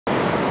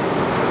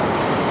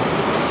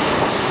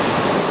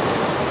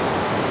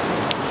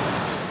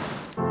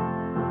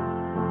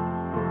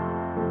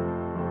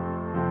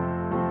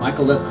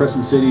Michael left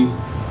Crescent City,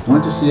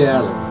 went to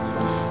Seattle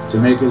to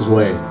make his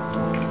way.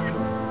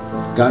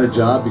 Got a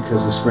job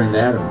because his friend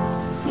Adam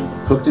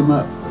hooked him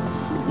up.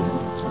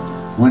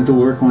 Went to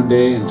work one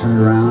day and turned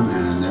around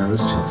and there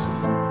was Chelsea.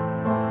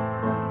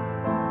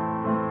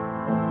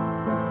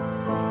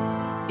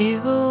 You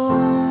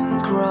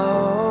grow,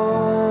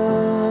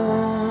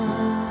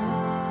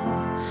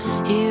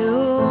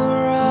 you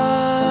run,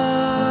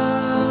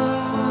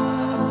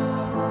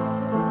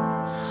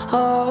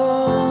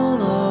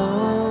 although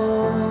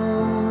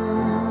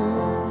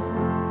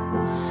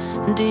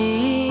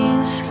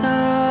disguised,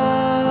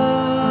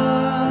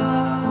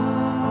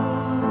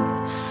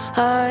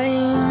 I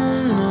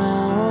know.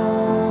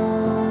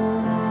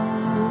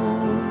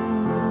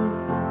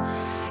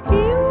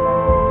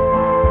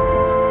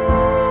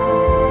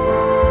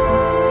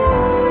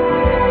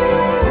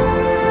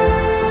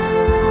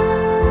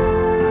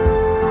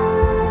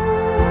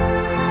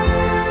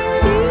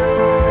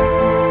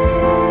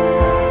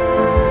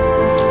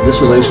 This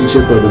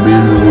relationship of a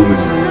man and a woman, a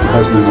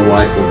husband and a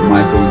wife of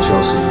Michael and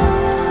Chelsea,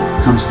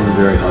 comes from the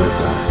very heart of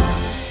God.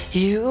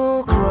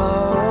 You grow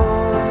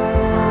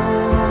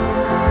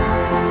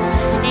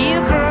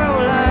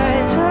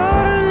like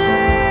tornado.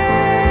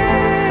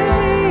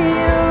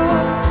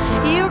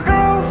 You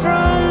grow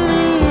from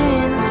the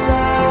inside,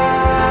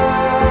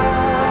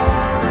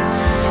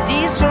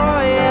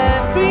 destroy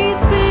everything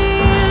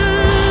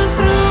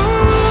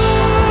through,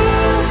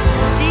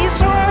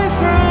 destroy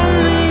from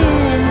the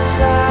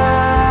inside.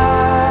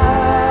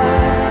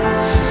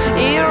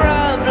 You're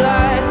up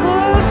like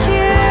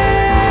volcano.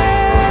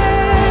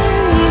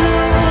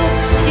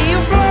 You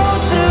flow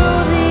through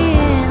the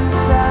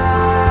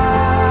inside.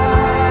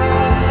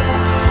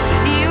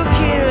 You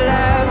kill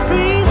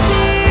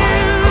everything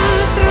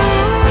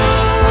through.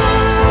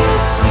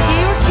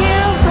 You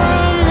kill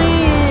from the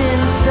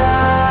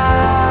inside.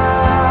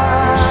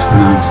 To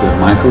announce that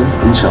Michael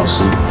and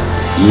Chelsea,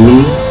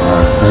 you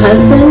are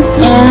Husband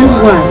and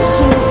wife.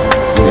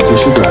 Make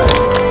us your bride.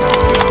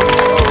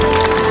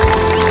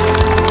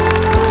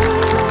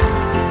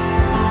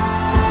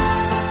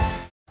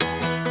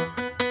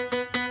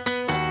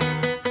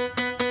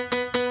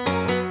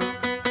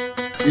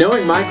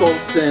 Knowing Michael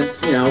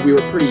since, we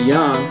were pretty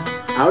young,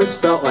 I always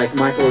felt like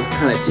Michael was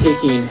kind of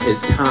taking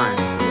his time.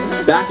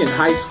 Back in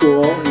high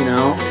school, you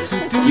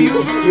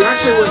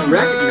actually wouldn't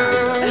recognize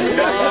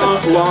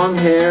him. Long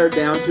hair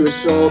down to his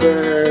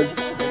shoulders,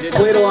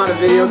 played a lot of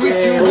video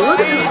games. Look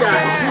at this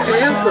guy, he's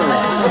handsome.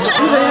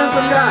 He's a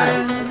handsome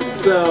guy.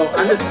 So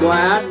I'm just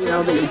glad,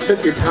 that you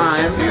took your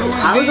time.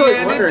 I was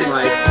always wondering,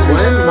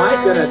 when's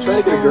Mike gonna try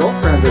to get a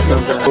girlfriend or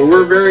something? Well,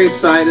 we're very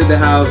excited to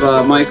have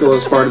Michael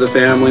as part of the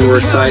family. We're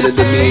excited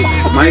to meet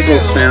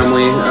Michael's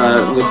family.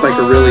 Looks like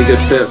a really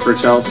good fit for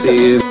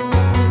Chelsea.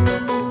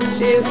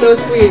 She is so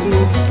sweet, and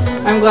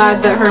I'm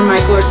glad that her and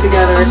Michael are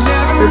together.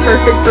 They're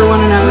perfect for one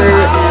another,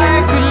 and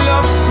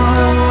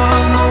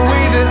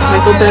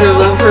Michael better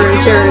love her and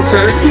cherish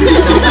her.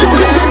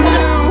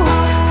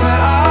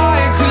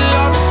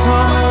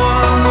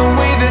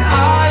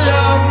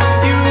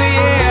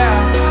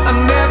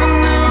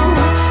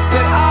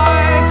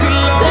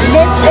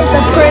 This is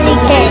a pretty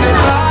cake.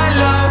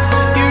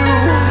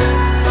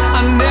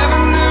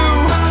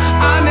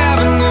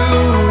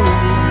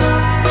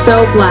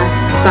 So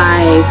blessed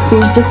by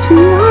just who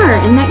you are,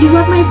 and that you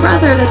love my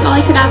brother. That's all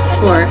I could ask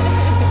for.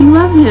 You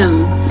love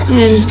him,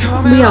 and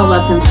we all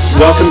love him.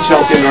 Welcome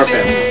Chelsea and our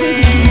family.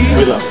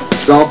 We love you.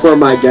 It's all for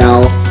my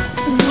gal,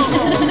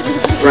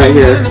 right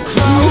here.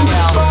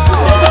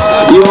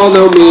 You all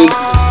know me.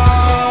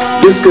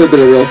 This could have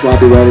been a real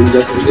sloppy wedding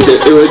if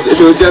it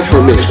was just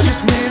for me.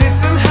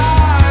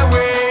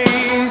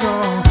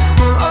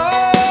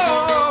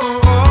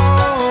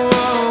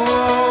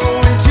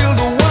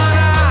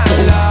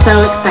 So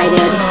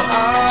excited,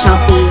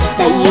 Chelsea,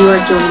 that you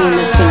are joining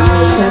this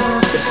family. Just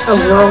a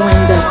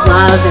whirlwind of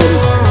love and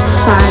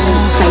fun and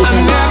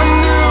excitement.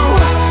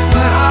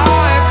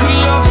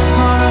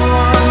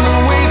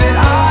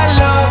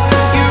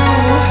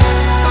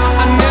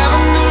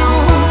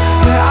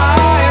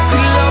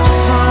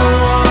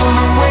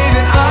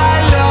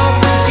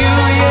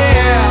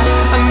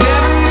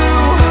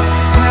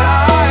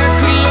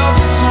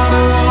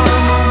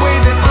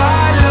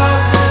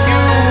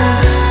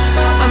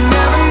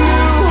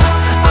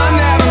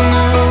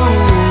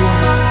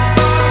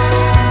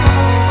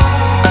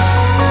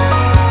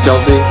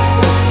 Chelsea,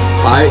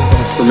 I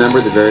remember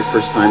the very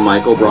first time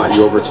Michael brought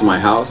you over to my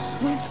house,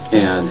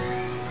 and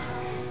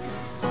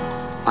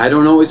I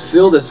don't always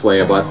feel this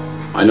way, but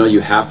I know you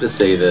have to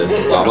say this,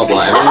 blah, blah,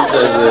 blah. Everyone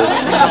says this.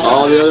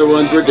 All the other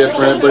ones were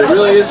different, but it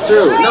really is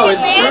true. No,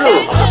 it's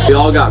true. We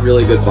all got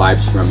really good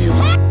vibes from you.